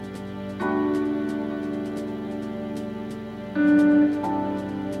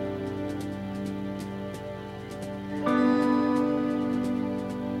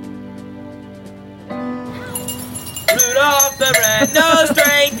The red-nosed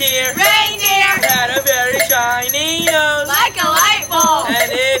reindeer had a very shiny nose, like a light bulb. and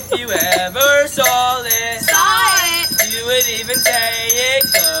if you ever saw it, you would even say it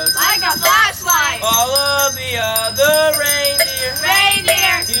glows like a flashlight. All of the other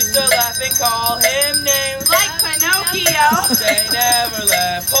Reindeer used to laugh and call him names, like Pinocchio. They never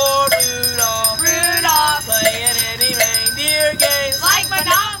left poor Rudolph playing any reindeer games like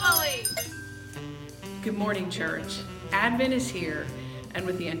Monopoly. Good morning, church. Advent is here, and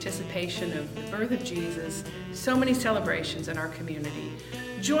with the anticipation of the birth of Jesus, so many celebrations in our community.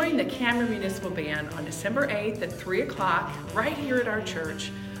 Join the Cameron Municipal Band on December 8th at 3 o'clock right here at our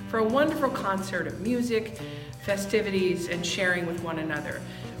church for a wonderful concert of music, festivities, and sharing with one another.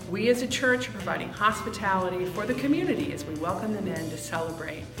 We as a church are providing hospitality for the community as we welcome them in to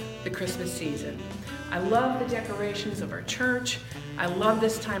celebrate the Christmas season. I love the decorations of our church. I love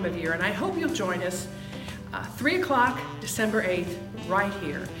this time of year, and I hope you'll join us 3 o'clock, December 8th, right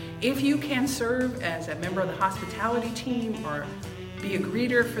here. If you can serve as a member of the hospitality team or be a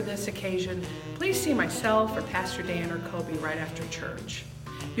greeter for this occasion, please see myself or Pastor Dan or Kobe right after church.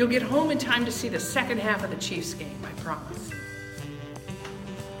 You'll get home in time to see the second half of the Chiefs game, I promise.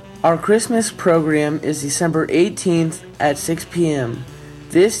 Our Christmas program is December 18th at 6 p.m.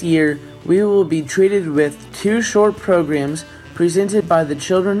 This year, we will be treated with 2 short programs presented by the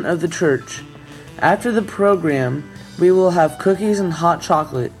children of the church. After the program, we will have cookies and hot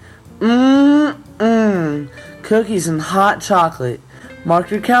chocolate. Cookies and hot chocolate.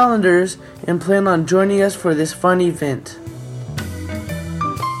 Mark your calendars and plan on joining us for this fun event.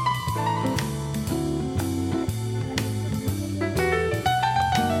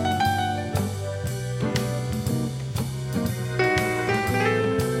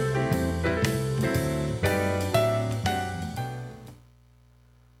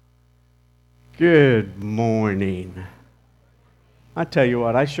 Good morning. I tell you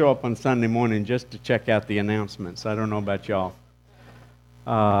what, I show up on Sunday morning just to check out the announcements. I don't know about y'all.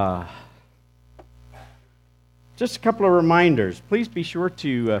 Just a couple of reminders. Please be sure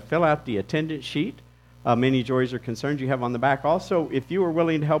to fill out the attendance sheet. Many joys or concerns you have on the back. Also, if you are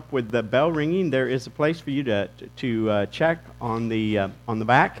willing to help with the bell ringing, there is a place for you to check on the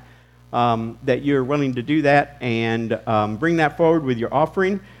back that you're willing to do that, and bring that forward with your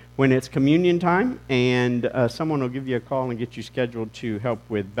offering when it's communion time, and someone will give you a call and get you scheduled to help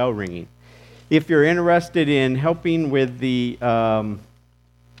with bell ringing. If you're interested in helping with the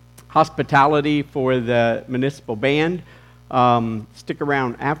hospitality for the municipal band, stick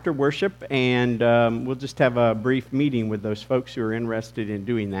around after worship, and we'll just have a brief meeting with those folks who are interested in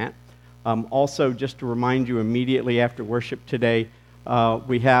doing that. Also, just to remind you, immediately after worship today,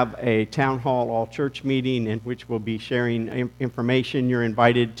 we have a town hall all-church meeting in which we'll be sharing information. You're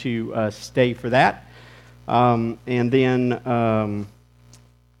invited to stay for that. And then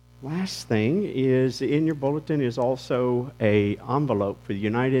last thing is, in your bulletin is also an envelope for the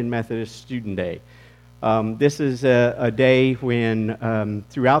United Methodist Student Day. This is a day when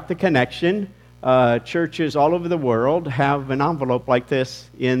throughout the connection, churches all over the world have an envelope like this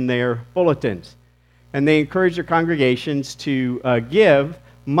in their bulletins. And they encourage their congregations to give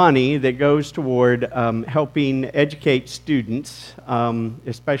money that goes toward helping educate students,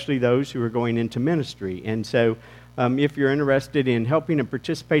 especially those who are going into ministry. And so if you're interested in helping and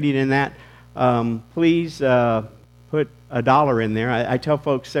participating in that, please put $1 in there. I tell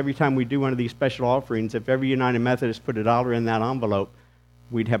folks every time we do one of these special offerings, if every United Methodist put $1 in that envelope,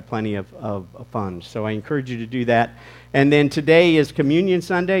 we'd have plenty of funds. So I encourage you to do that. And then today is Communion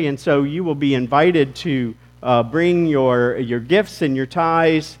Sunday, and so you will be invited to bring your gifts and your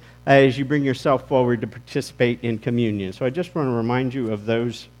tithes as you bring yourself forward to participate in communion. So I just want to remind you of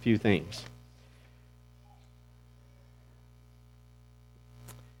those few things.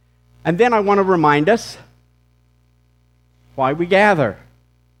 And then I want to remind us why we gather.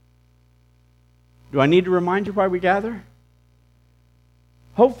 Do I need to remind you why we gather?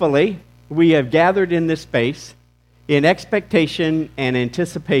 Hopefully, we have gathered in this space in expectation and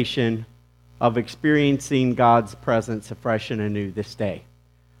anticipation of experiencing God's presence afresh and anew this day.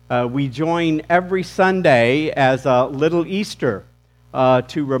 We join every Sunday as a little Easter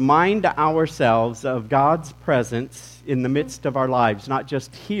to remind ourselves of God's presence in the midst of our lives, not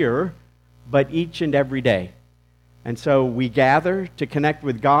just here, but each and every day. And so we gather to connect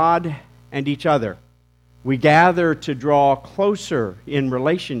with God and each other. We gather to draw closer in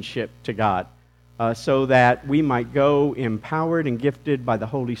relationship to God so that we might go empowered and gifted by the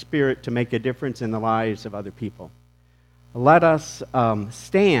Holy Spirit to make a difference in the lives of other people. Let us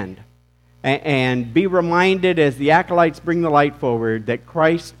stand and be reminded as the acolytes bring the light forward that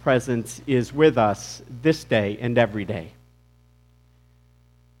Christ's presence is with us this day and every day.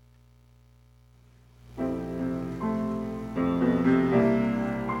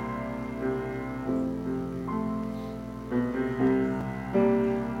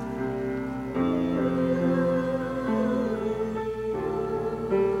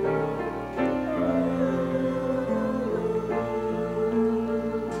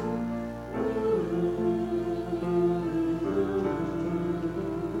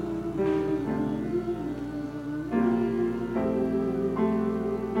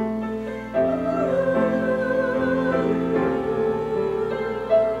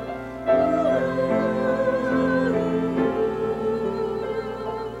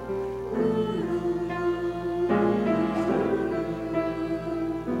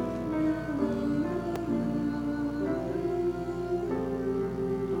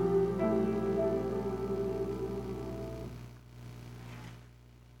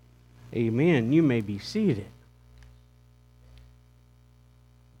 Amen. You may be seated.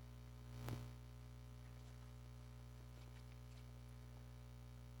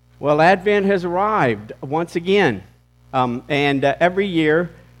 Well, Advent has arrived once again, and every year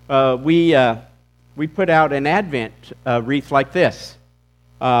we put out an Advent wreath like this.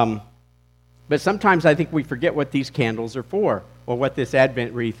 But sometimes I think we forget what these candles are for, or what this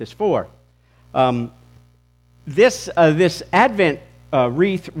Advent wreath is for. This Advent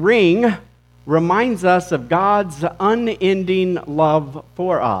wreath ring reminds us of God's unending love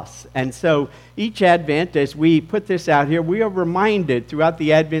for us. And so each Advent, as we put this out here, we are reminded throughout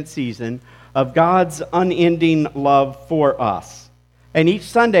the Advent season of God's unending love for us. And each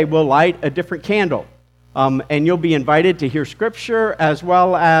Sunday we'll light a different candle. And you'll be invited to hear Scripture as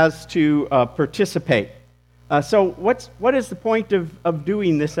well as to participate. So what is the point of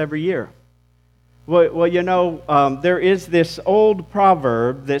doing this every year? Well, you know, there is this old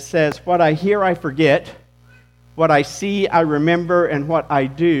proverb that says, what I hear I forget, what I see I remember, and what I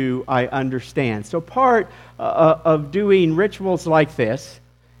do I understand. So part of doing rituals like this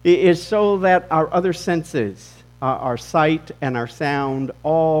is so that our other senses, our sight and our sound,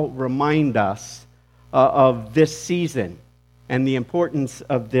 all remind us of this season and the importance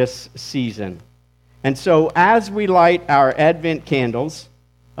of this season. And so as we light our Advent candles,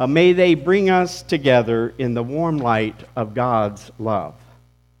 may they bring us together in the warm light of God's love.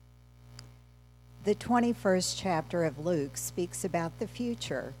 The 21st chapter of Luke speaks about the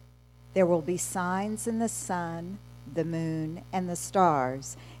future. There will be signs in the sun, the moon, and the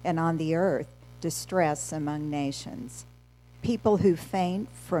stars, and on the earth, distress among nations, people who faint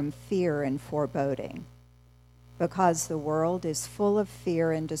from fear and foreboding. Because the world is full of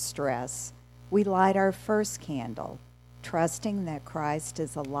fear and distress, we light our first candle, trusting that Christ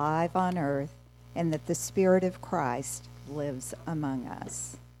is alive on earth and that the Spirit of Christ lives among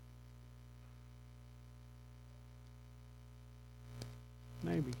us.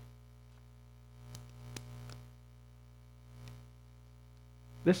 Maybe.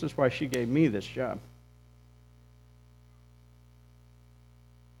 This is why she gave me this job.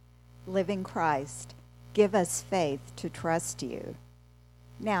 Living Christ, give us faith to trust you.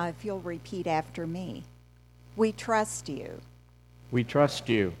 Now, if you'll repeat after me. We trust you. We trust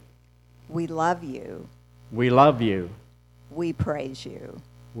you. We love you. We love you. We praise you.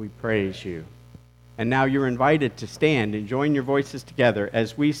 We praise you. And now you're invited to stand and join your voices together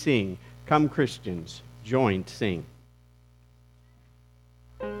as we sing, Come Christians, join to sing.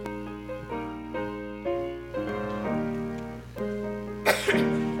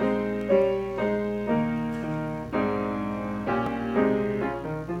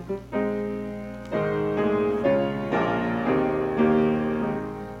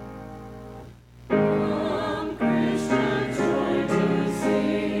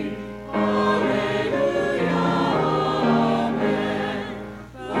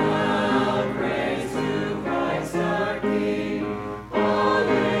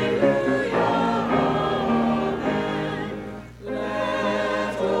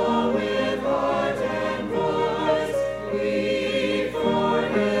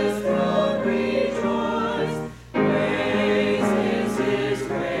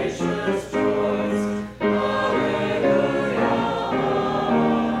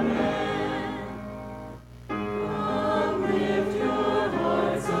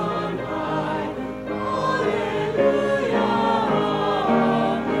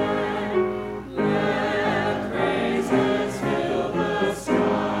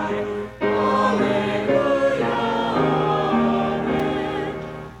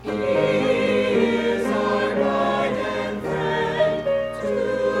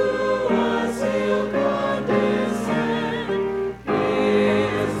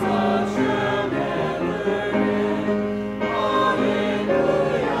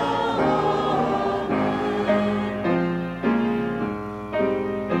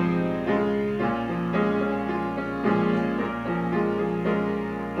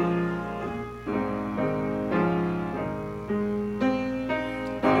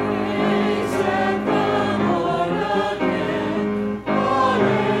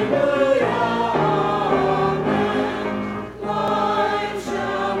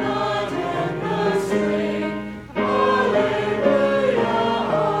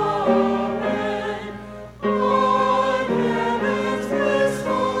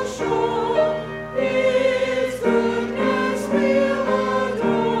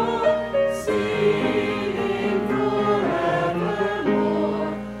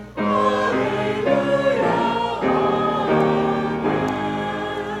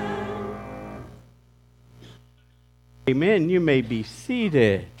 Amen. You may be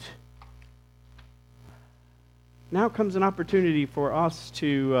seated. now comes an opportunity for us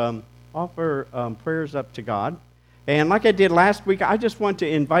to offer prayers up to God. And like I did last week, I just want to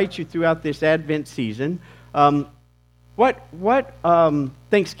invite you throughout this Advent season. What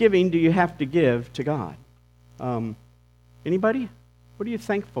Thanksgiving do you have to give to God? Anybody? What are you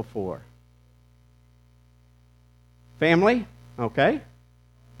thankful for? Family? Okay.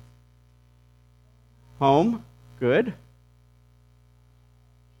 Home? Good.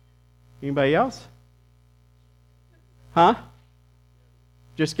 Anybody else? Huh?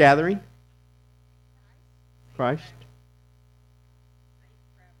 Just gathering? Christ?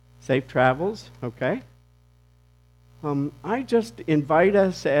 Safe travels? Okay. I just invite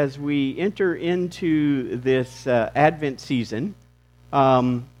us as we enter into this Advent season,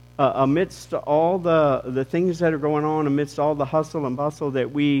 amidst all the things that are going on, amidst all the hustle and bustle,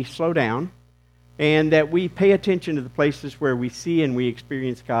 that we slow down and that we pay attention to the places where we see and we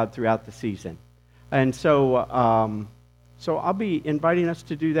experience God throughout the season. And so I'll be inviting us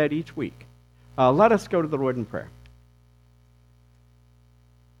to do that each week. Let us go to the Lord in prayer.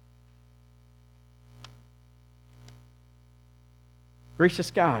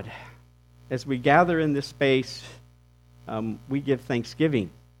 Gracious God, as we gather in this space, we give thanksgiving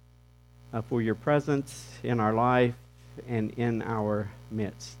for your presence in our life and in our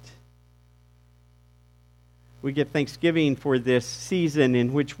midst. We give thanksgiving for this season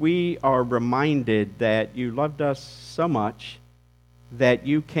in which we are reminded that you loved us so much that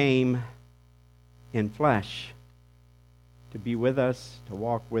you came in flesh to be with us, to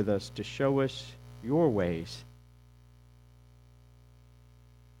walk with us, to show us your ways.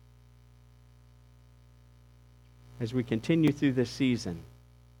 As we continue through this season,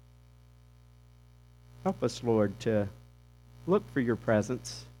 help us, Lord, to look for your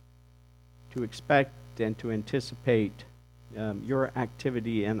presence, to expect and to anticipate your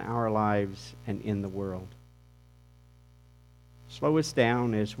activity in our lives and in the world. Slow us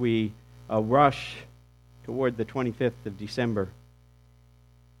down as we rush toward the 25th of December,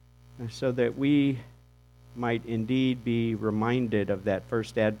 so that we might indeed be reminded of that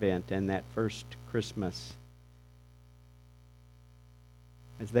first Advent and that first Christmas,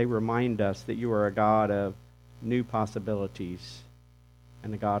 as they remind us that you are a God of new possibilities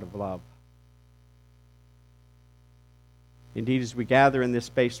and a God of love. Indeed, as we gather in this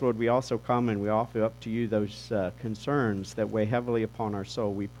space, Lord, we also come and we offer up to you those concerns that weigh heavily upon our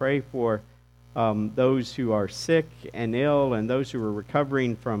soul. We pray for those who are sick and ill and those who are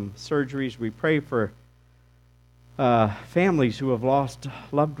recovering from surgeries. We pray for families who have lost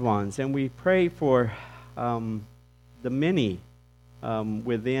loved ones. And we pray for the many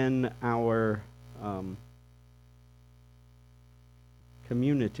within our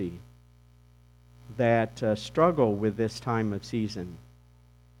community that struggle with this time of season.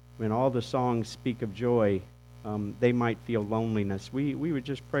 When all the songs speak of joy, they might feel loneliness. We would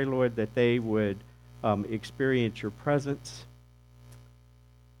just pray, Lord, that they would experience your presence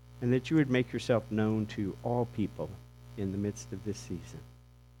and that you would make yourself known to all people in the midst of this season.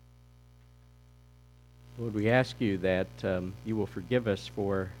 Lord, we ask you that you will forgive us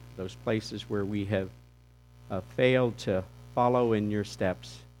for those places where we have failed to follow in your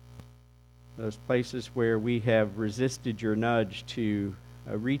steps, those places where we have resisted your nudge to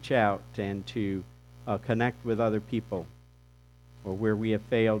reach out and to connect with other people, or where we have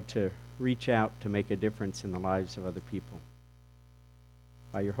failed to reach out to make a difference in the lives of other people.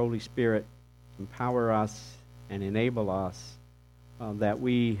 By your Holy Spirit, empower us and enable us that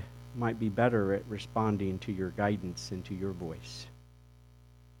we might be better at responding to your guidance and to your voice.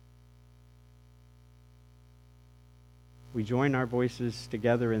 We join our voices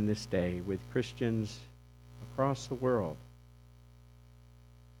together in this day with Christians across the world,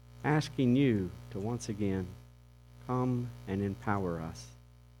 asking you to once again come and empower us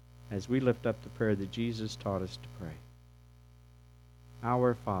as we lift up the prayer that Jesus taught us to pray.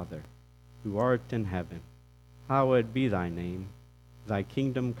 Our Father, who art in heaven, hallowed be thy name. Thy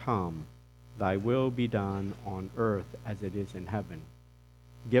kingdom come, thy will be done on earth as it is in heaven.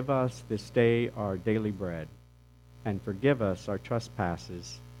 Give us this day our daily bread, and forgive us our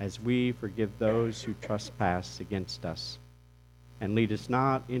trespasses, as we forgive those who trespass against us. And lead us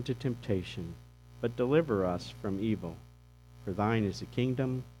not into temptation, but deliver us from evil. For thine is the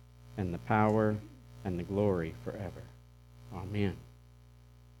kingdom, and the power, and the glory forever. Amen.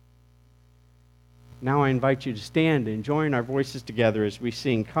 Now I invite you to stand and join our voices together as we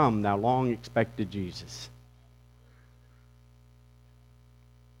sing, Come, Thou Long-Expected Jesus.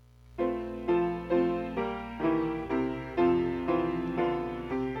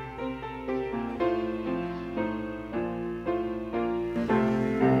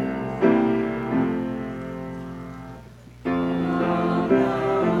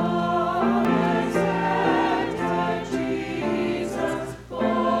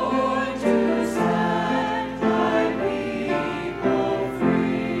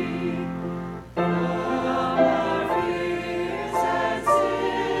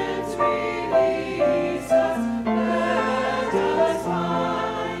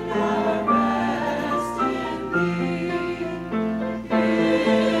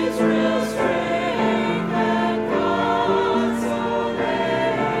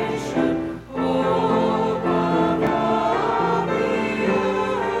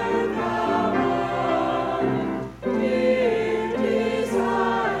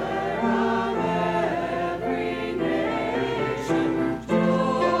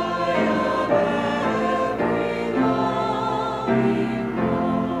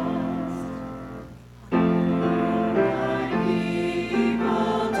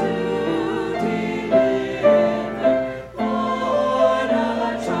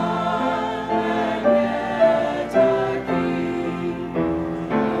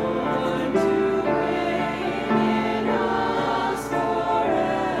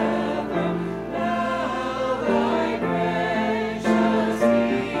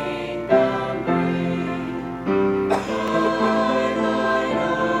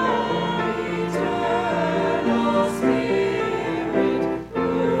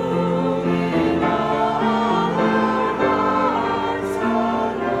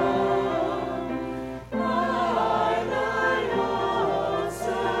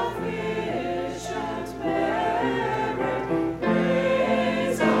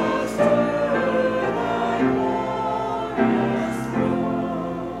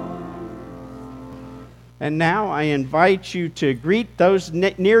 And now I invite you to greet those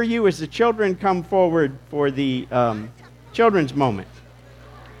near you as the children come forward for the children's moment.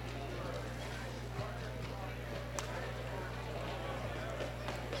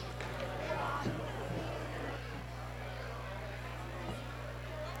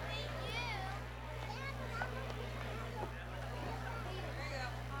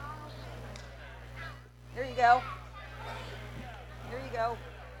 Here you go. Here you go.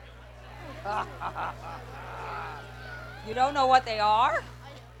 You don't know what they are?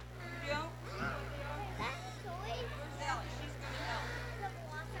 You don't? Where's Ellen? She's going to help.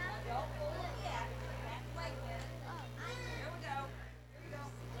 Wait a minute. Here we go.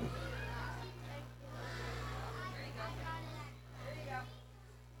 Here you go. Here you go. Here you go.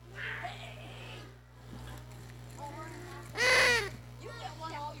 You get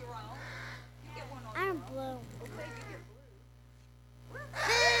one all your own. You get one all your own. I'm blue. Okay, you get blue.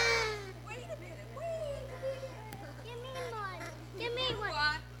 Wait a minute. Give me one. Give me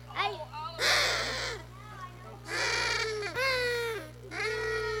one.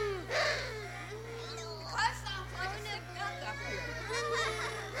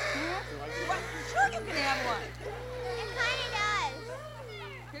 Sure, you can have one. It kind of does.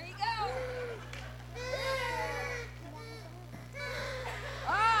 Here you go.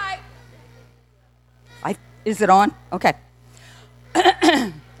 All right. Is it on? Okay.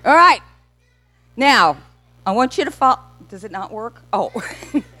 All right. Now, I want you to follow. Does it not work? Oh.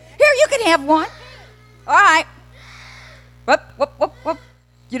 Here, you can have one. All right. Whoop, whoop, whoop, whoop.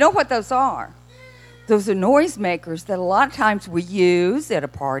 You know what those are? Those are noise makers that a lot of times we use at a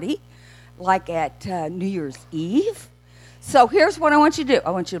party, like at New Year's Eve. So here's what I want you to do. I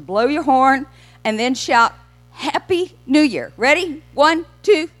want you to blow your horn and then shout, Happy New Year. Ready? 1,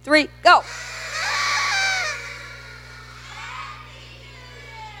 2, 3, go.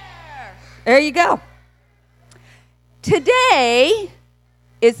 There you go. Today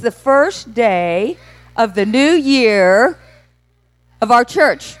is the first day of the new year of our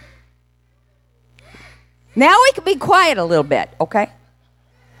church. Now we can be quiet a little bit, okay?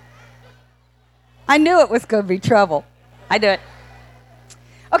 I knew it was going to be trouble. I did.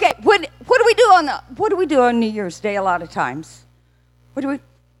 Okay, what do we do on New Year's Day a lot of times? What do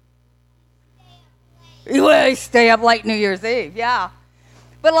we stay up late New Year's Eve, yeah.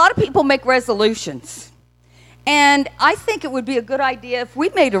 But a lot of people make resolutions. And I think it would be a good idea if we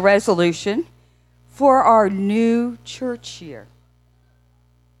made a resolution for our new church year.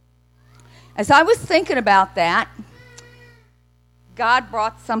 As I was thinking about that, God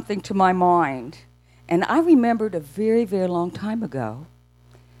brought something to my mind. And I remembered a very, very long time ago,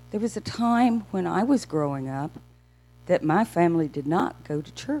 there was a time when I was growing up that my family did not go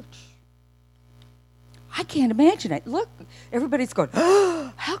to church. I can't imagine it. Look, everybody's going,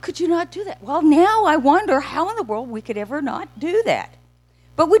 oh, how could you not do that? Well, now I wonder how in the world we could ever not do that.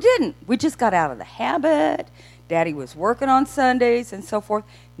 But we didn't. We just got out of the habit. Daddy was working on Sundays and so forth.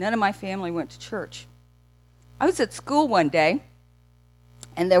 None of my family went to church. I was at school one day,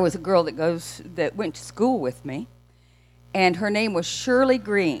 And there was a girl that went to school with me, and her name was Shirley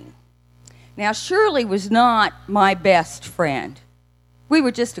Green. Now, Shirley was not my best friend. We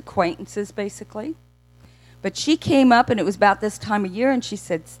were just acquaintances, basically. But she came up, and it was about this time of year, and she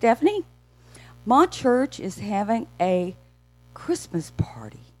said, Stephanie, my church is having a Christmas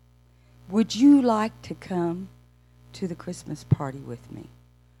party. Would you like to come to the Christmas party with me?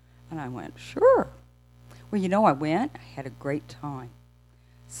 And I went, sure. Well, you know, I went. I had a great time.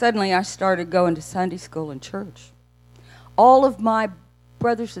 Suddenly, I started going to Sunday school and church. All of my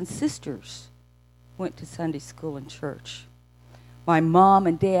brothers and sisters went to Sunday school and church. My mom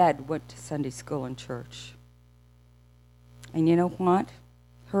and dad went to Sunday school and church. And you know what?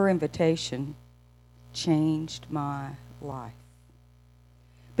 Her invitation changed my life.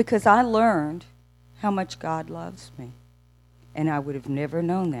 Because I learned how much God loves me. And I would have never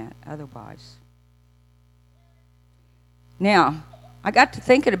known that otherwise. Now, I got to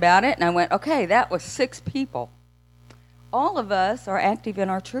thinking about it, and I went, okay, that was 6 people. All of us are active in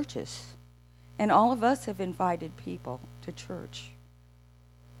our churches, and all of us have invited people to church.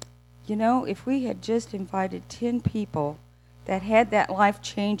 You know, if we had just invited 10 people that had that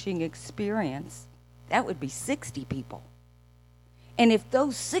life-changing experience, that would be 60 people. And if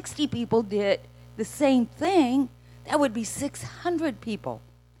those 60 people did the same thing, that would be 600 people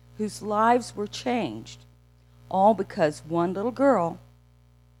whose lives were changed, all because one little girl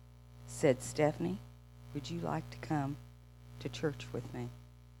said, Stephanie, would you like to come to church with me?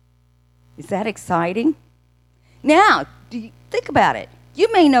 Is that exciting? Now, think about it. You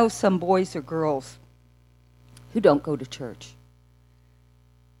may know some boys or girls who don't go to church.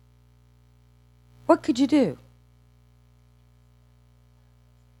 What could you do?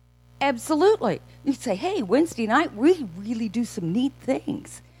 Absolutely. You'd say, hey, Wednesday night, we really do some neat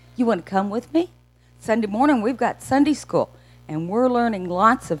things. You want to come with me? Sunday morning, we've got Sunday school, and we're learning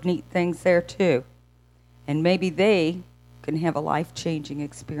lots of neat things there, too. And maybe they can have a life-changing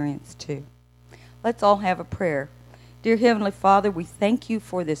experience, too. Let's all have a prayer. Dear Heavenly Father, we thank you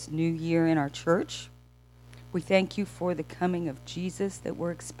for this new year in our church. We thank you for the coming of Jesus that we're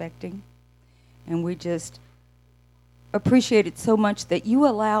expecting. And we just appreciate it so much that you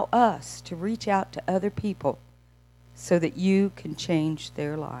allow us to reach out to other people so that you can change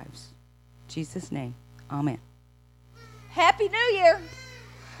their lives. In Jesus' name, amen. Happy New Year!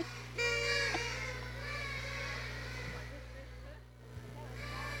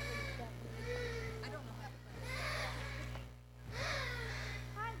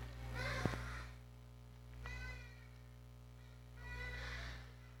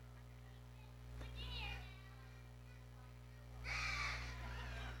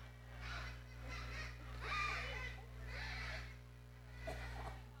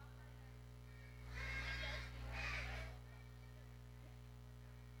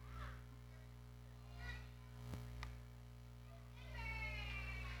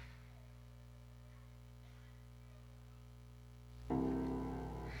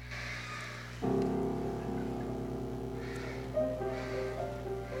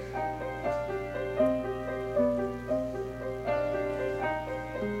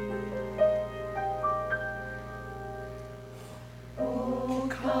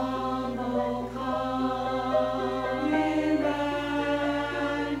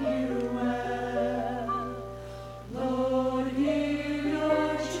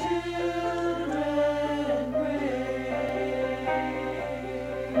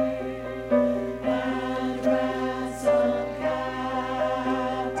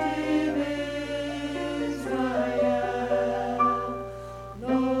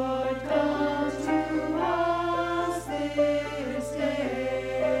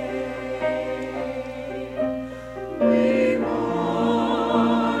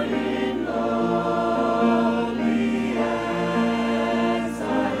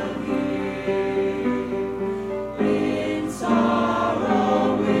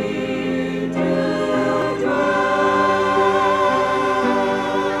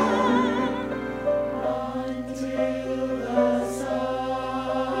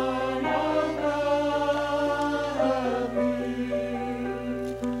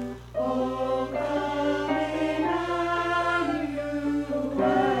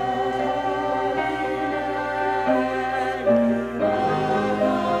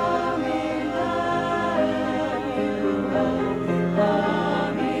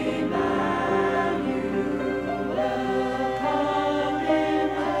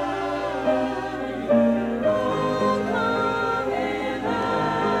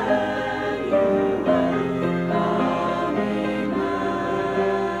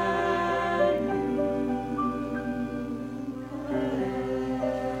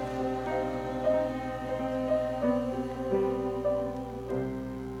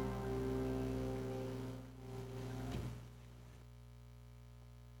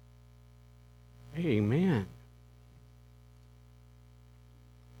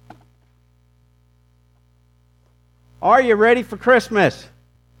 Are you ready for Christmas?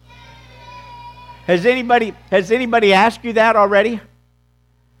 Has anybody asked you that already?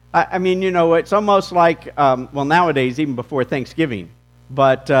 I mean, you know, it's almost like, well, nowadays, even before Thanksgiving,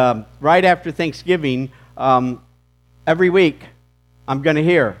 but right after Thanksgiving, every week, you're going to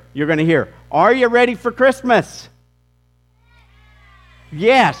hear, are you ready for Christmas?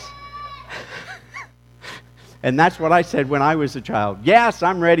 Yes. And that's what I said when I was a child. Yes,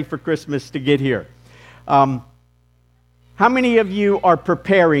 I'm ready for Christmas to get here. How many of you are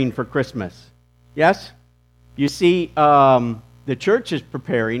preparing for Christmas? Yes? You see, the church is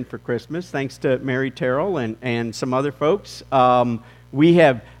preparing for Christmas, thanks to Mary Terrell and some other folks. We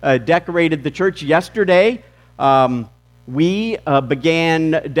have decorated the church yesterday. We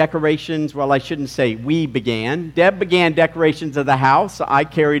began decorations, well, I shouldn't say we began. Deb began decorations of the house. I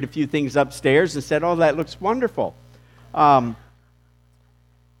carried a few things upstairs and said, oh, that looks wonderful.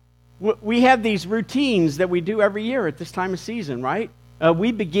 We have these routines that we do every year at this time of season, right?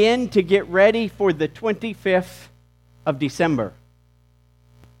 We begin to get ready for the 25th of December.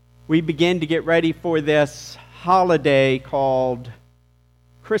 We begin to get ready for this holiday called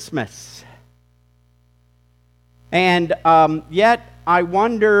Christmas. And yet, I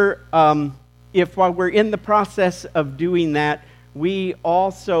wonder if while we're in the process of doing that, we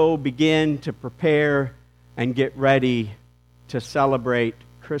also begin to prepare and get ready to celebrate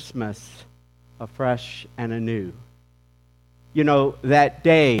Christmas afresh and anew. You know, that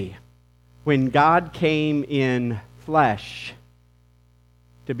day when God came in flesh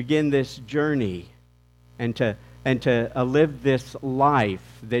to begin this journey and to live this life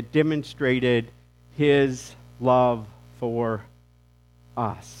that demonstrated His love for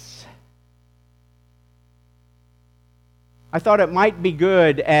us. I thought it might be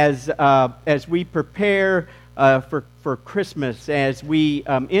good as we prepare for Christmas, as we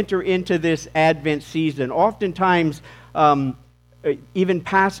enter into this Advent season. Oftentimes, even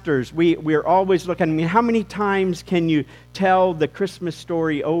pastors, we're always looking, I mean, how many times can you tell the Christmas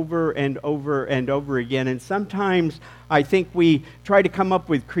story over and over and over again? And sometimes I think we try to come up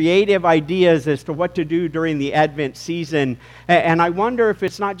with creative ideas as to what to do during the Advent season. And I wonder if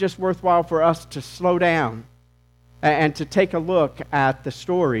it's not just worthwhile for us to slow down and to take a look at the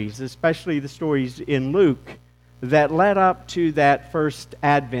stories, especially the stories in Luke, that led up to that first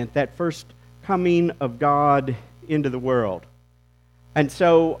Advent, that first coming of God into the world. And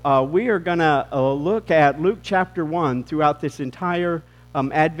so we are going to look at Luke chapter 1 throughout this entire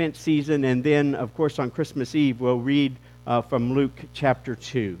Advent season, and then, of course, on Christmas Eve, we'll read from Luke chapter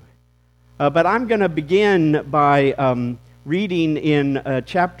 2. But I'm going to begin by reading in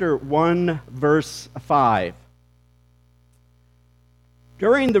chapter 1, verse 5.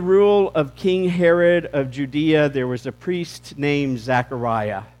 During the rule of King Herod of Judea, there was a priest named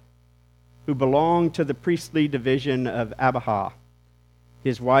Zechariah, who belonged to the priestly division of Abijah.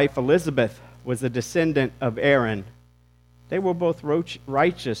 His wife Elizabeth was a descendant of Aaron. They were both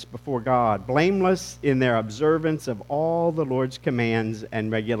righteous before God, blameless in their observance of all the Lord's commands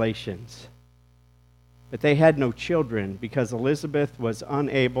and regulations. But they had no children because Elizabeth was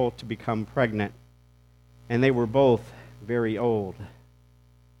unable to become pregnant, and they were both very old.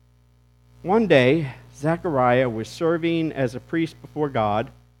 One day, Zechariah was serving as a priest before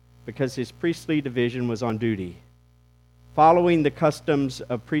God because his priestly division was on duty. Following the customs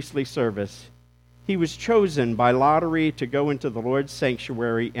of priestly service, he was chosen by lottery to go into the Lord's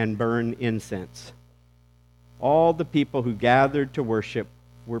sanctuary and burn incense. All the people who gathered to worship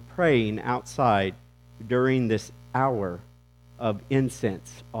were praying outside during this hour of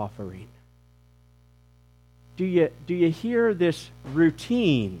incense offering. Do you hear this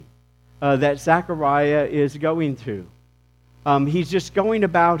routine that Zechariah is going through? He's just going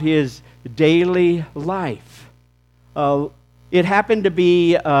about his daily life. It happened to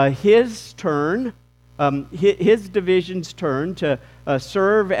be his turn, his division's turn to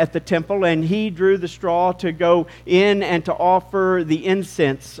serve at the temple, and he drew the straw to go in and to offer the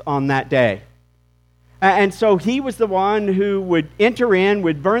incense on that day. And so he was the one who would enter in,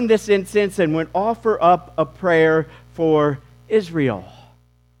 would burn this incense, and would offer up a prayer for Israel.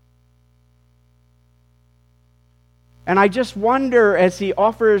 And I just wonder, as he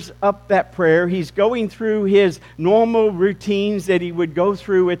offers up that prayer, he's going through his normal routines that he would go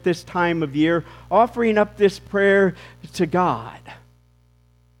through at this time of year, offering up this prayer to God.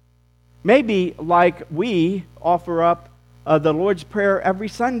 Maybe like we offer up the Lord's Prayer every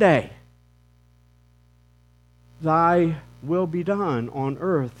Sunday. Thy will be done on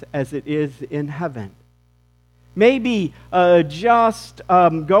earth as it is in heaven. Maybe just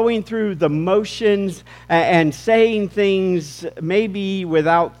going through the motions and saying things maybe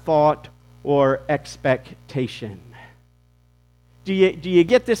without thought or expectation. Do you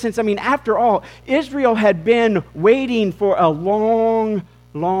get this sense? I mean, after all, Israel had been waiting for a long,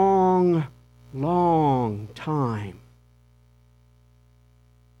 long, long time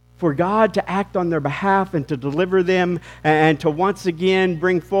for God to act on their behalf and to deliver them and to once again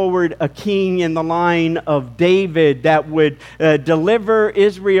bring forward a king in the line of David that would deliver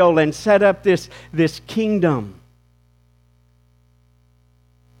Israel and set up this kingdom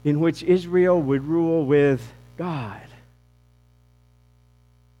in which Israel would rule with God.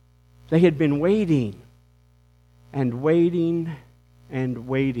 They had been waiting and waiting and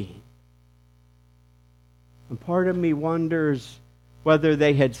waiting. And part of me wonders whether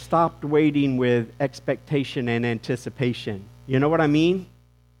they had stopped waiting with expectation and anticipation. You know what I mean?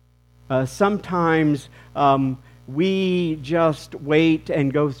 Sometimes we just wait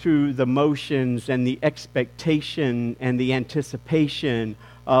and go through the motions, and the expectation and the anticipation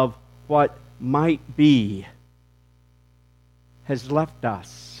of what might be has left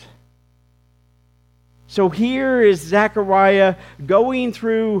us. So here is Zechariah going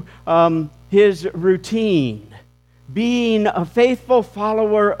through his routine, being a faithful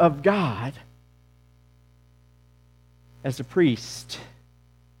follower of God as a priest.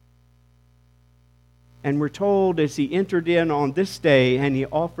 And we're told as he entered in on this day and he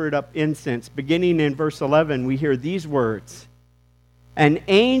offered up incense, beginning in verse 11, we hear these words. An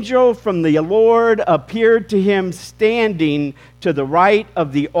angel from the Lord appeared to him standing to the right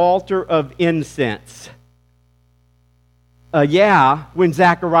of the altar of incense. When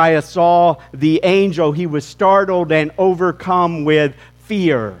Zechariah saw the angel, he was startled and overcome with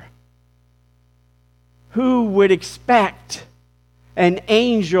fear. Who would expect an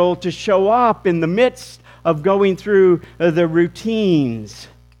angel to show up in the midst of going through the routines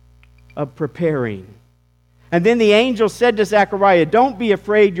of preparing? And then the angel said to Zechariah, "Don't be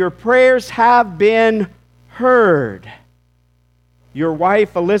afraid, your prayers have been heard. Your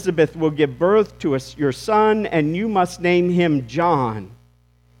wife Elizabeth will give birth to your son, and you must name him John.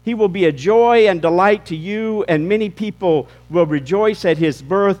 He will be a joy and delight to you, and many people will rejoice at his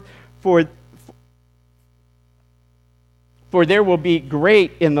birth, for there will be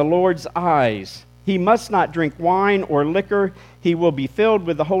great in the Lord's eyes. He must not drink wine or liquor. He will be filled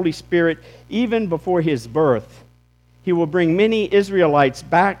with the Holy Spirit even before his birth. He will bring many Israelites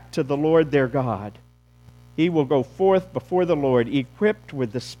back to the Lord their God. He will go forth before the Lord, equipped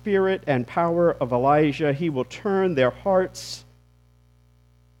with the spirit and power of Elijah. He will turn their hearts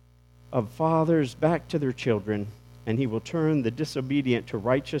of fathers back to their children, and he will turn the disobedient to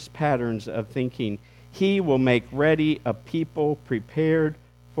righteous patterns of thinking. He will make ready a people prepared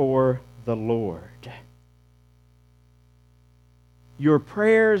for the Lord." Your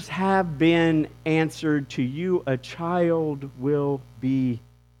prayers have been answered. To you a child will be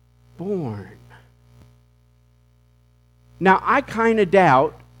born. Now, I kind of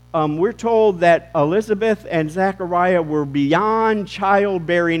doubt, we're told that Elizabeth and Zechariah were beyond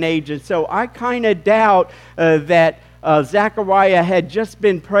childbearing age, and so I kind of doubt that Zechariah had just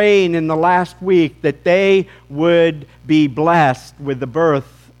been praying in the last week that they would be blessed with the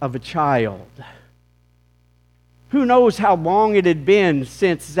birth of a child. Who knows how long it had been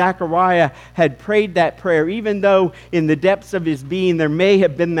since Zechariah had prayed that prayer, even though in the depths of his being there may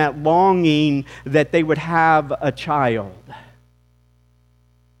have been that longing that they would have a child.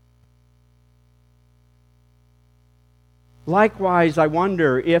 Likewise, I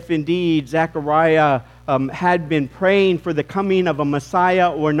wonder if indeed Zechariah had been praying for the coming of a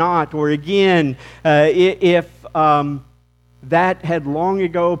Messiah or not, or again, if that had long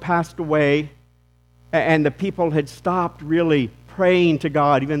ago passed away and the people had stopped really praying to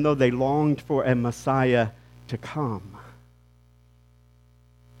God, even though they longed for a Messiah to come.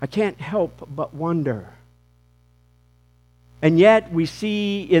 I can't help but wonder. And yet we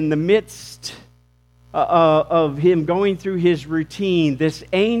see in the midst of him going through his routine, this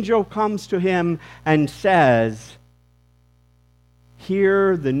angel comes to him and says,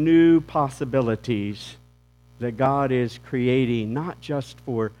 "Hear the new possibilities that God is creating, not just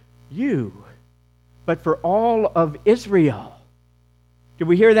for you, but for all of Israel." Did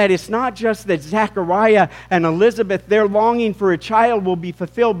we hear that? It's not just that Zechariah and Elizabeth, their longing for a child will be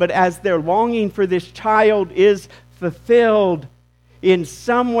fulfilled, but as their longing for this child is fulfilled, in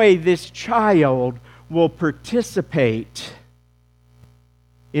some way this child will participate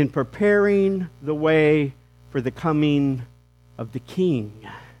in preparing the way for the coming of the King.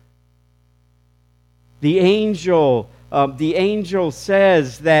 The angel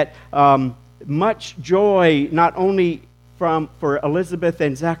says that much joy, not only for Elizabeth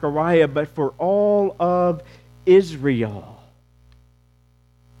and Zechariah, but for all of Israel.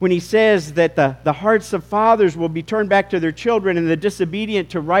 when he says that the hearts of fathers will be turned back to their children and the disobedient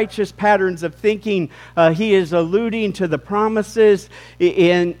to righteous patterns of thinking, he is alluding to the promises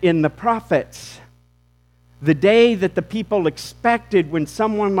in the prophets. The day that the people expected when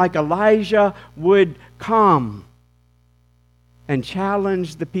someone like Elijah would come and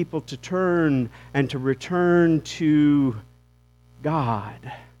challenge the people to turn and to return to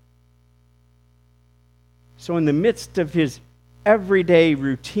God. So in the midst of his everyday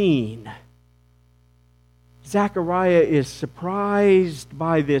routine, Zechariah is surprised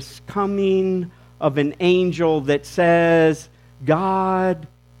by this coming of an angel that says, God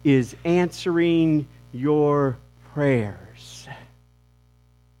is answering your prayers.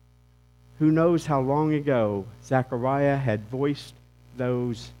 Who knows how long ago Zechariah had voiced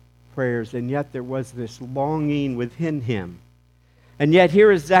those prayers, and yet there was this longing within him. And yet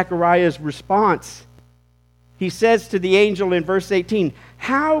here is Zechariah's response. He says to the angel in verse 18,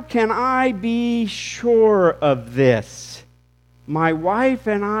 how can I be sure of this? My wife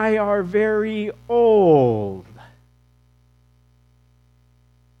and I are very old.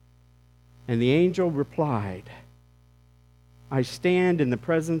 And the angel replied, I stand in the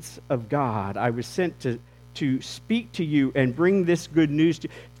presence of God. I was sent to speak to you and bring this good news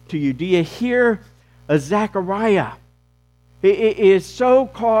to you. Do you hear Zechariah? He is so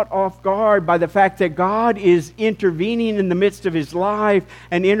caught off guard by the fact that God is intervening in the midst of his life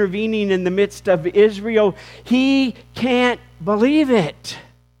and intervening in the midst of Israel. He can't believe it.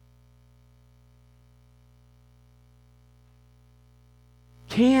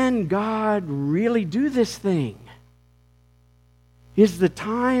 Can God really do this thing? Is the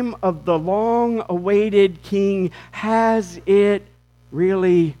time of the long-awaited king, has it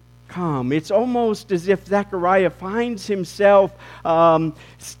really come? It's almost as if Zechariah finds himself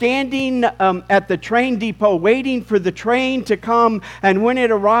standing at the train depot waiting for the train to come, and when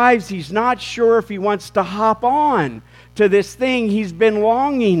it arrives, he's not sure if he wants to hop on to this thing he's been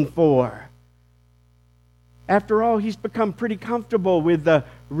longing for. After all, he's become pretty comfortable with the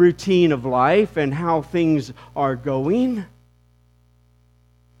routine of life and how things are going.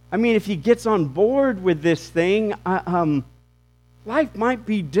 I mean, if he gets on board with this thing, life might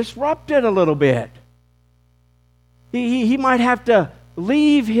be disrupted a little bit. He might have to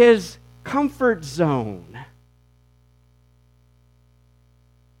leave his comfort zone.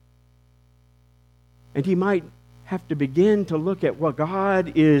 And he might have to begin to look at what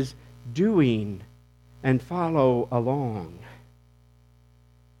God is doing and follow along.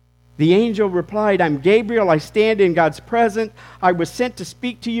 The angel replied, I'm Gabriel. I stand in God's presence. I was sent to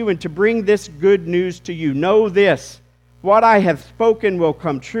speak to you and to bring this good news to you. Know this. What I have spoken will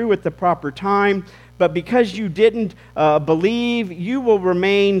come true at the proper time, but because you didn't believe, you will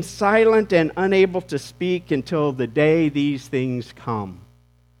remain silent and unable to speak until the day these things come.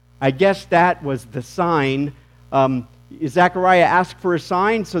 I guess that was the sign. Zechariah asked for a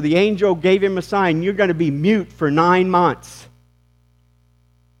sign, so the angel gave him a sign. You're going to be mute for 9 months.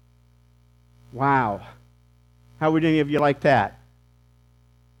 Wow. How would any of you like that?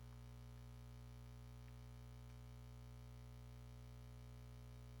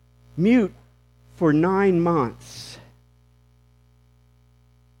 Mute for 9 months.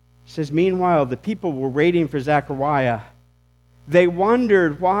 It says, meanwhile, the people were waiting for Zechariah. They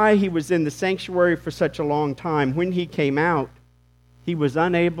wondered why he was in the sanctuary for such a long time. When he came out, he was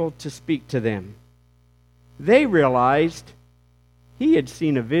unable to speak to them. They realized he had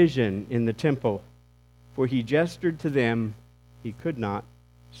seen a vision in the temple, for he gestured to them. He could not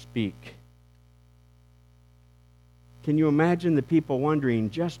speak. Can you imagine the people wondering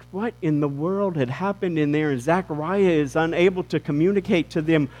just what in the world had happened in there? And Zechariah is unable to communicate to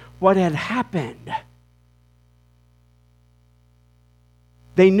them what had happened.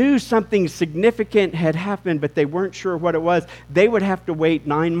 They knew something significant had happened, but they weren't sure what it was. They would have to wait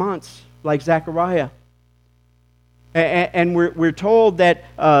 9 months, like Zechariah. And we're told that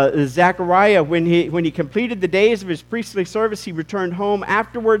Zechariah, when he completed the days of his priestly service, he returned home.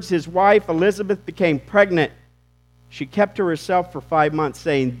 Afterwards, his wife Elizabeth became pregnant. She kept to herself for 5 months,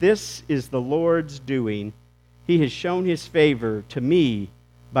 saying, "This is the Lord's doing. He has shown his favor to me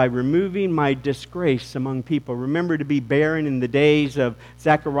by removing my disgrace among people." Remember, to be barren in the days of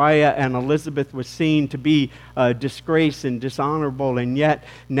Zechariah and Elizabeth was seen to be disgrace and dishonorable, and yet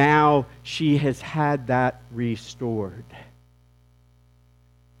now she has had that restored.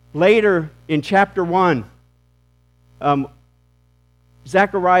 Later in chapter 1,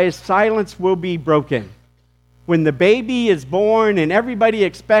 Zechariah's silence will be broken. When the baby is born and everybody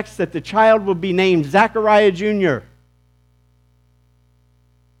expects that the child will be named Zechariah Jr.,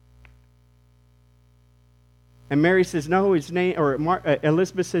 And Mary says, no, his name, or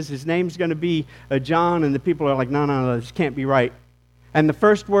Elizabeth says his name's going to be John, and the people are like, no, this can't be right. And the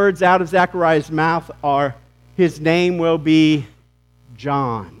first words out of Zechariah's mouth are, his name will be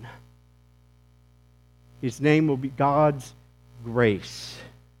John. His name will be God's grace.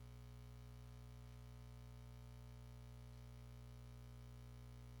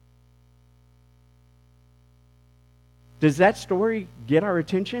 Does that story get our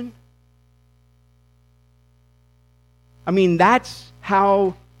attention? I mean, that's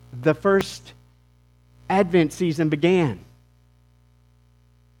how the first Advent season began.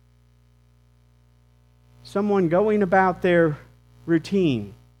 Someone going about their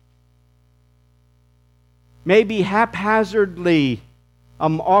routine, maybe haphazardly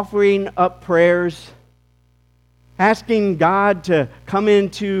offering up prayers, asking God to come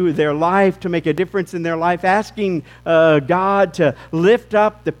into their life, to make a difference in their life, asking God to lift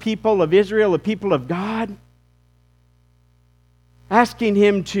up the people of Israel, the people of God, asking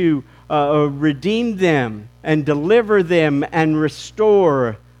Him to redeem them and deliver them and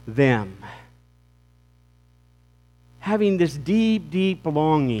restore them. Having this deep, deep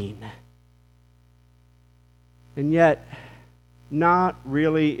longing, and yet not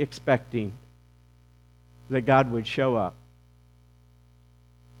really expecting that God would show up.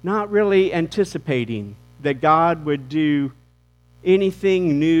 Not really anticipating that God would do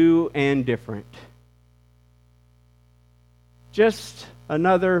anything new and different. Just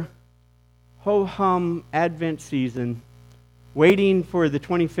another ho-hum Advent season, waiting for the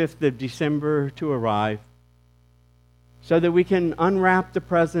 25th of December to arrive so that we can unwrap the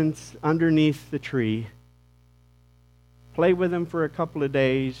presents underneath the tree, play with them for a couple of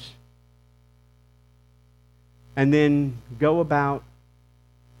days, and then go about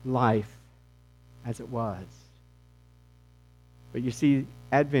life as it was. But you see,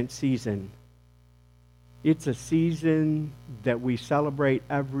 Advent season, it's a season that we celebrate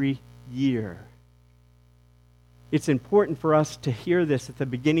every year. It's important for us to hear this at the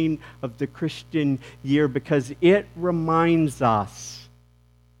beginning of the Christian year because it reminds us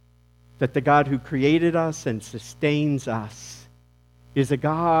that the God who created us and sustains us is a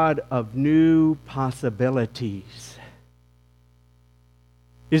God of new possibilities.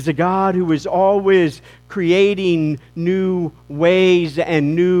 Is a God who is always creating new ways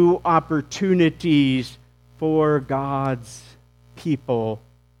and new opportunities for God's people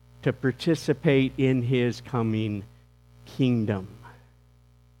to participate in His coming kingdom.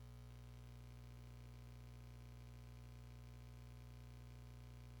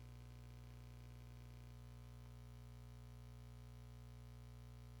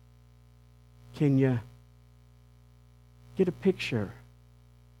 Can you get a picture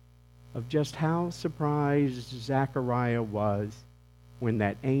of just how surprised Zechariah was when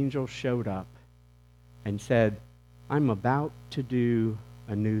that angel showed up and said, I'm about to do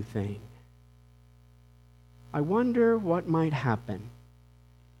a new thing? I wonder what might happen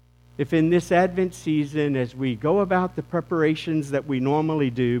if in this Advent season, as we go about the preparations that we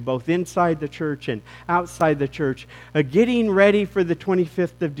normally do, both inside the church and outside the church, getting ready for the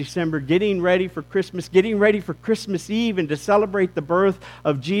 25th of December, getting ready for Christmas, getting ready for Christmas Eve and to celebrate the birth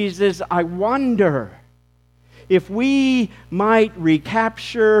of Jesus, I wonder if we might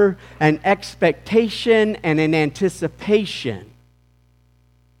recapture an expectation and an anticipation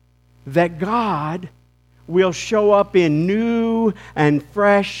that God will show up in new and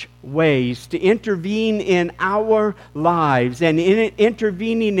fresh ways to intervene in our lives, and in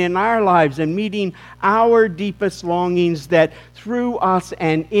intervening in our lives and meeting our deepest longings, that through us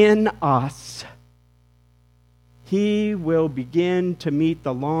and in us, He will begin to meet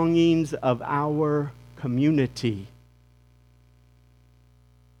the longings of our community.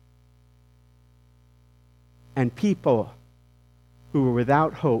 And people who were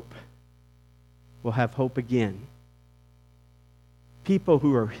without hope will have hope again. People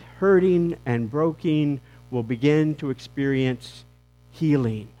who are hurting and broken will begin to experience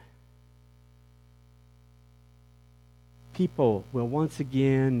healing. People will once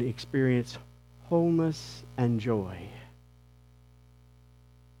again experience wholeness and joy.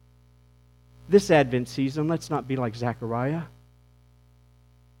 This Advent season, let's not be like Zechariah.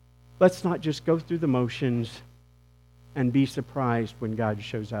 Let's not just go through the motions and be surprised when God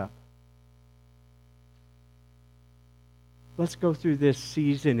shows up. Let's go through this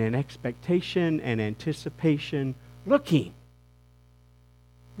season in expectation and anticipation, looking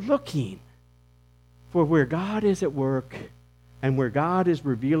for where God is at work and where God is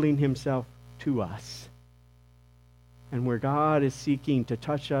revealing Himself to us and where God is seeking to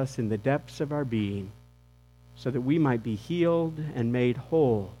touch us in the depths of our being so that we might be healed and made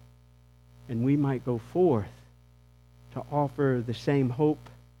whole and we might go forth to offer the same hope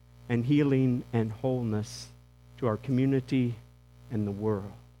and healing and wholeness to our community and the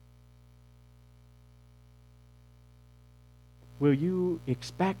world. Will you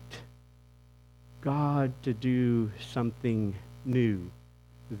expect God to do something new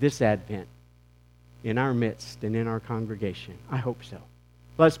this Advent in our midst and in our congregation? I hope so.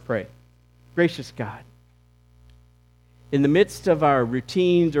 Let's pray. Gracious God, in the midst of our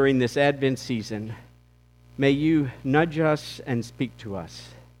routine during this Advent season, may you nudge us and speak to us.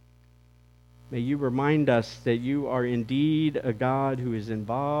 May you remind us that you are indeed a God who is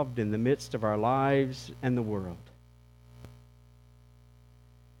involved in the midst of our lives and the world.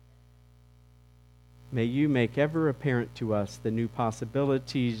 May you make ever apparent to us the new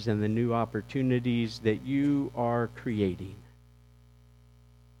possibilities and the new opportunities that you are creating,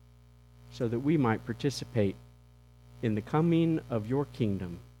 so that we might participate in the coming of your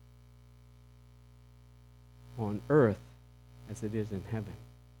kingdom on earth as it is in heaven.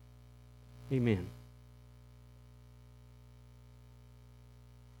 Amen.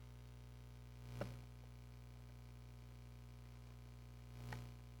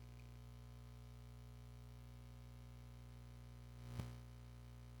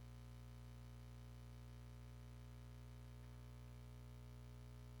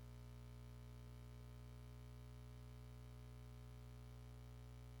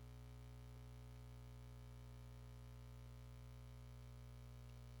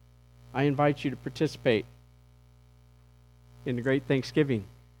 I invite you to participate in the great Thanksgiving.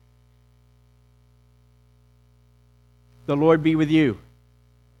 The Lord be with you.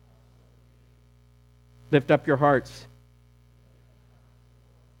 Lift up your hearts.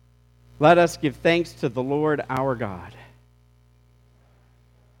 Let us give thanks to the Lord our God.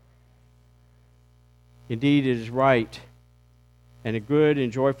 Indeed, it is right and a good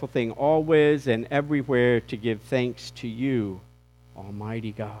and joyful thing always and everywhere to give thanks to you,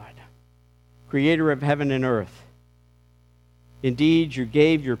 Almighty God, Creator of heaven and earth. Indeed, you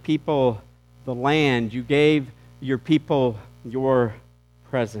gave your people the land. You gave your people your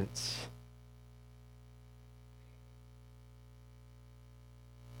presence.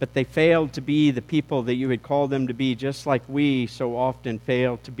 But they failed to be the people that you had called them to be, just like we so often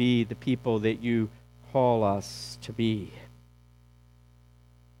fail to be the people that you call us to be.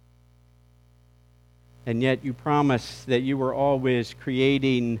 And yet you promised that you were always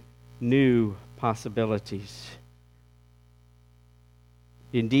creating new possibilities.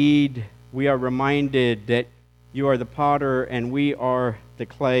 Indeed, we are reminded that you are the potter and we are the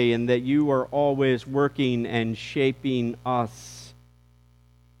clay, and that you are always working and shaping us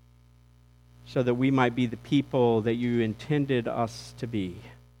so that we might be the people that you intended us to be.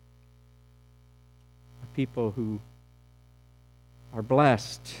 People who are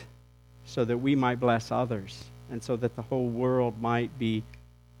blessed so that we might bless others, and so that the whole world might be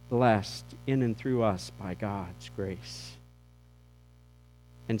blessed in and through us by God's grace.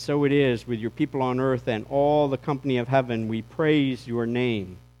 And so it is with your people on earth and all the company of heaven. We praise your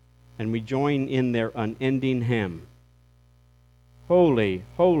name, and we join in their unending hymn. Holy,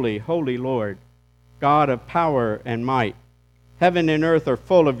 holy, holy Lord, God of power and might, heaven and earth are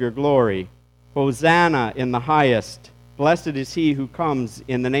full of your glory. Hosanna in the highest. Blessed is he who comes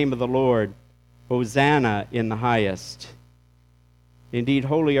in the name of the Lord. Hosanna in the highest. Indeed,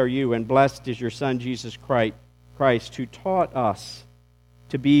 holy are you, and blessed is your Son, Jesus Christ, who taught us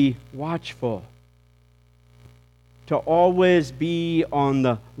to be watchful, to always be on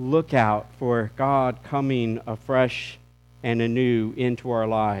the lookout for God coming afresh and anew into our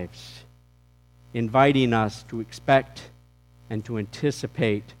lives, inviting us to expect and to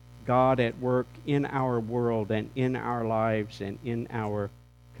anticipate God at work in our world and in our lives and in our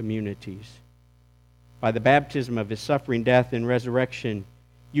communities. By the baptism of his suffering, death, and resurrection,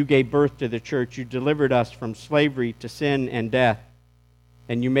 you gave birth to the church. You delivered us from slavery to sin and death,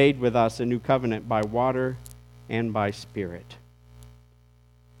 and you made with us a new covenant by water and by Spirit.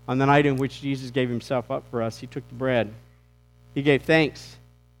 On the night in which Jesus gave himself up for us, he took the bread. He gave thanks.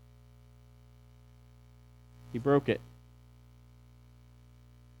 He broke it.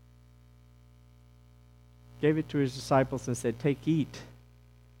 Gave it to his disciples and said, "Take, eat.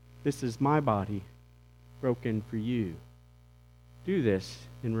 This is my body, broken for you. Do this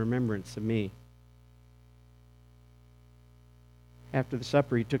in remembrance of me." After the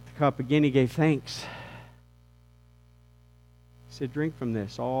supper, he took the cup again. He gave thanks. He said, "Drink from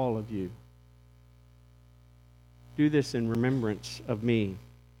this, all of you. Do this in remembrance of me.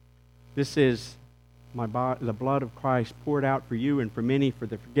 This is my the blood of Christ poured out for you and for many for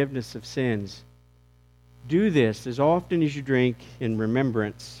the forgiveness of sins. Do this as often as you drink in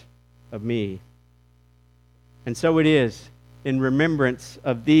remembrance of me." And so it is, in remembrance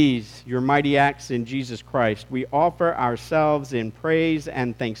of these, your mighty acts in Jesus Christ, we offer ourselves in praise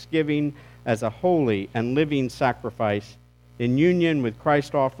and thanksgiving as a holy and living sacrifice in union with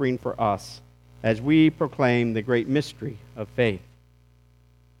Christ's offering for us as we proclaim the great mystery of faith.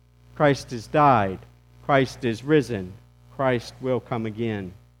 Christ has died. Christ is risen. Christ will come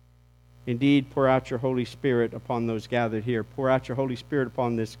again. Indeed, pour out your Holy Spirit upon those gathered here. Pour out your Holy Spirit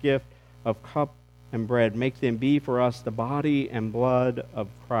upon this gift of cup and bread. Make them be for us the body and blood of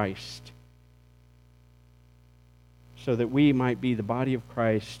Christ, so that we might be the body of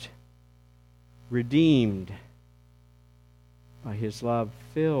Christ, redeemed by his love,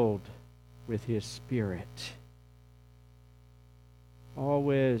 filled with his Spirit,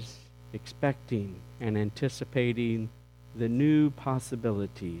 always expecting and anticipating the new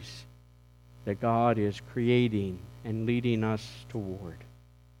possibilities that God is creating and leading us toward.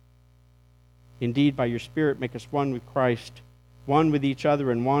 Indeed, by your Spirit, make us one with Christ, one with each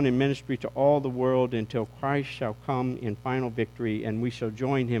other, and one in ministry to all the world until Christ shall come in final victory and we shall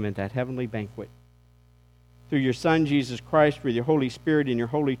join him in that heavenly banquet. Through your Son, Jesus Christ, with your Holy Spirit in your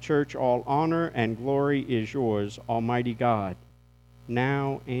holy church, all honor and glory is yours, Almighty God,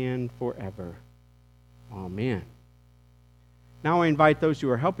 now and forever. Amen. Now I invite those who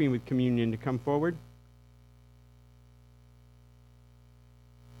are helping with communion to come forward.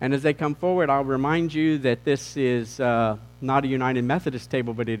 And as they come forward, I'll remind you that this is not a United Methodist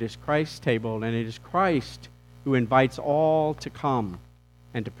table, but it is Christ's table, and it is Christ who invites all to come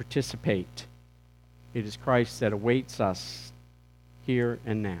and to participate. It is Christ that awaits us here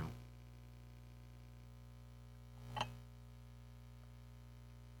and now.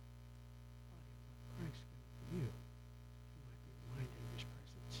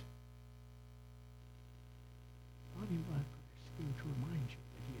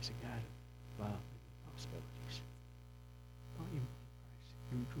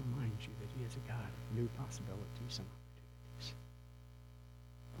 New possibilities and opportunities.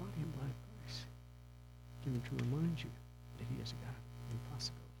 Body and blood of Christ, given to remind you that he is a God of new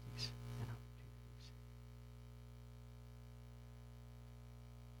possibilities and opportunities. Body and blood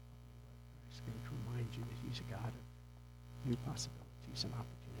of Christ, given to remind you that he's a God of new possibilities and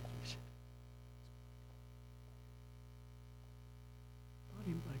opportunities.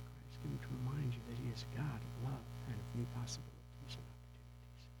 Body and blood of Christ, given to remind you that he is a God of love and of new possibilities and opportunities.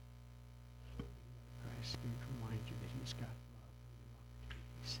 Given to remind you that he is God of love and new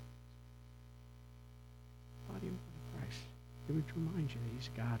opportunities. Body and blood of Christ, given to remind you that he's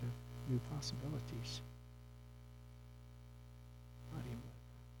God of new possibilities. Body and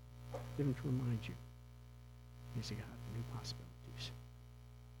blood, given to remind you he's a God of new possibilities.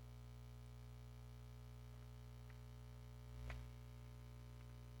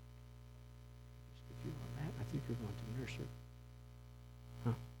 If you are that, I think you're going to the nursery.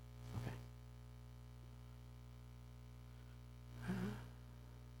 Huh? Okay. All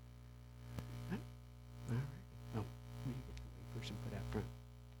right. No, we get the wafers and put out front.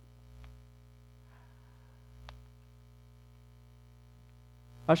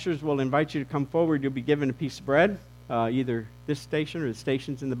 Ushers will invite you to come forward. You'll be given a piece of bread, either this station or the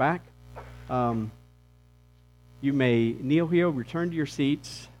stations in the back. You may kneel here, return to your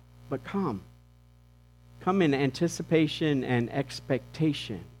seats, but come. Come in anticipation and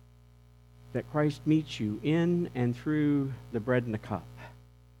expectation that Christ meets you in and through the bread and the cup.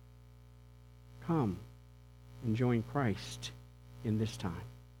 Come and join Christ in this time.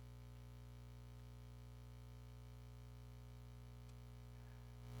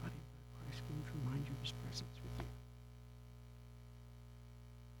 Body and blood of Christ, going to remind you of his presence with you.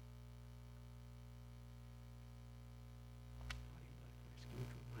 Body and blood of Christ, going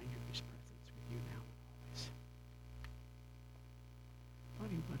to remind you of his presence with you now and always.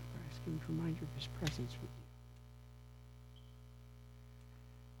 Body and blood of Christ, going to remind you of his presence with you.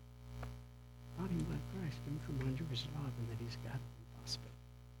 Body and blood of Christ, going to remind you of his love and that he's God of new possibilities.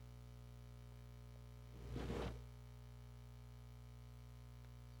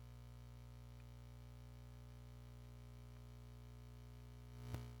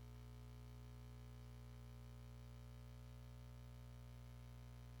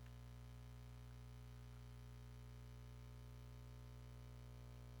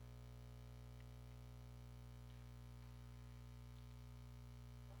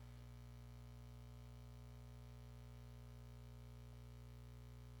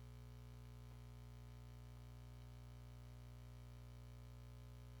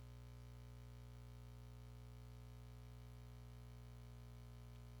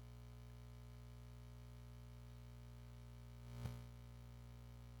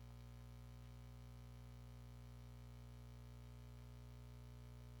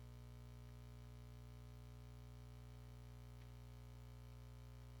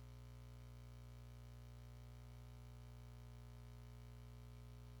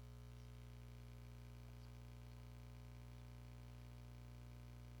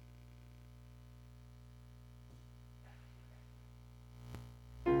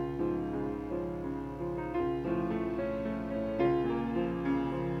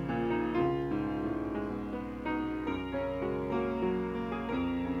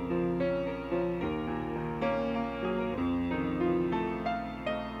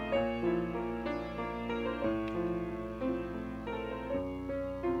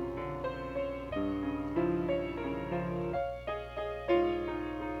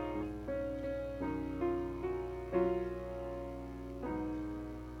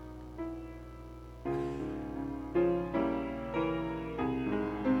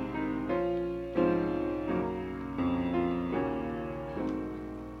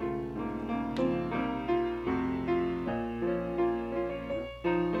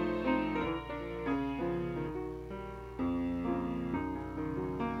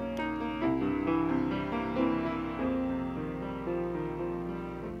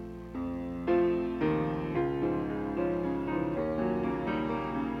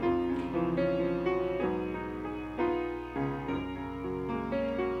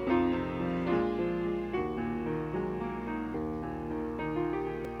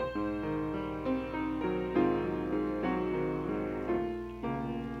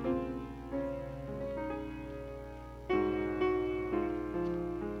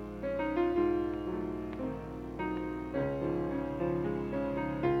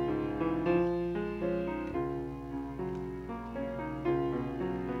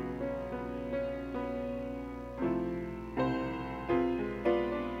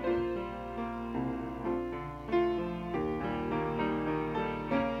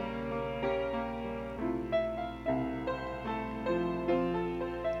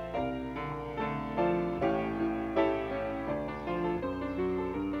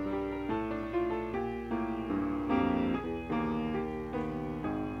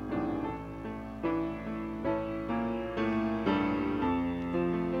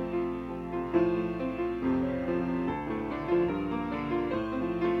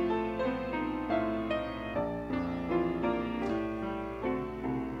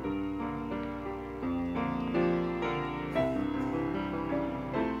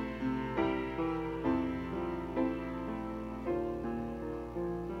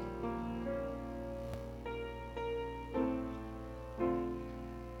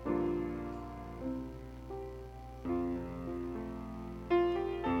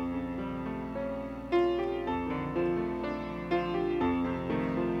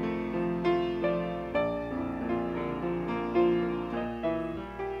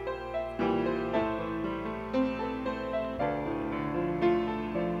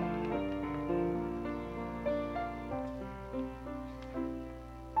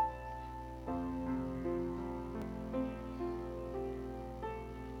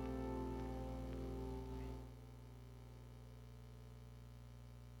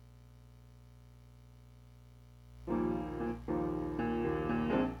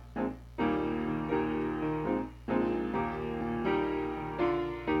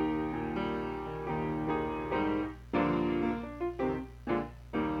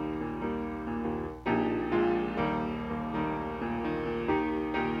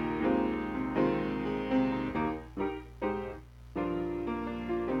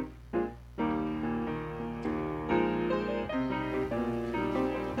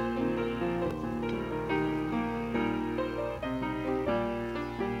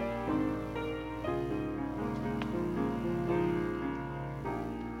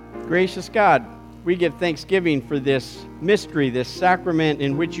 Gracious God, we give thanksgiving for this mystery, this sacrament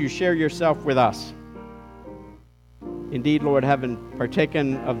in which you share yourself with us. Indeed, Lord, having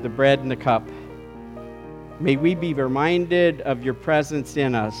partaken of the bread and the cup, may we be reminded of your presence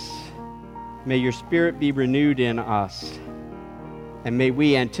in us. May your spirit be renewed in us. And may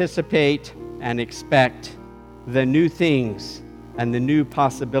we anticipate and expect the new things and the new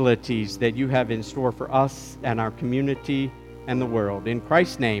possibilities that you have in store for us and our community and the world. In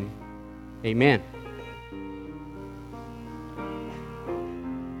Christ's name, amen.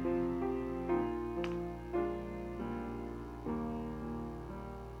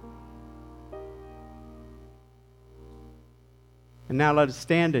 And now let us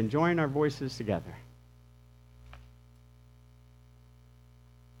stand and join our voices together.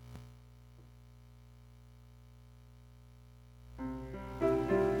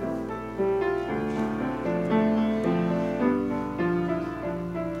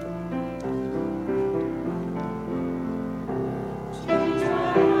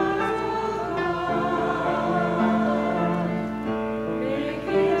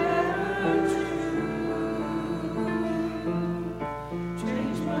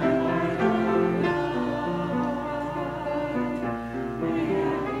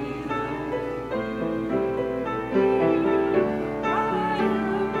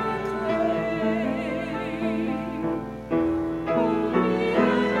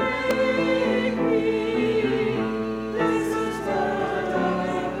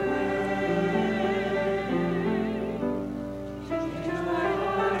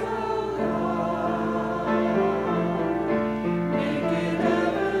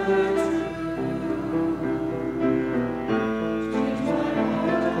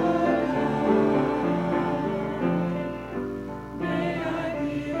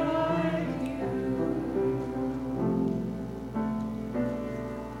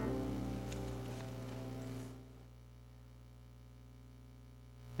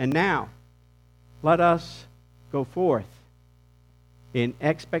 And now, let us go forth in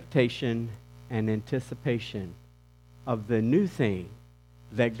expectation and anticipation of the new thing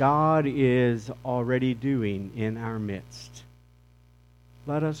that God is already doing in our midst.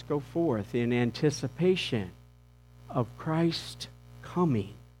 Let us go forth in anticipation of Christ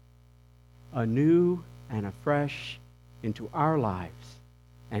coming anew and afresh into our lives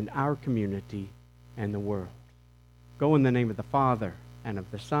and our community and the world. Go in the name of the Father, and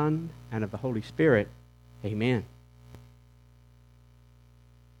of the Son, and of the Holy Spirit. Amen.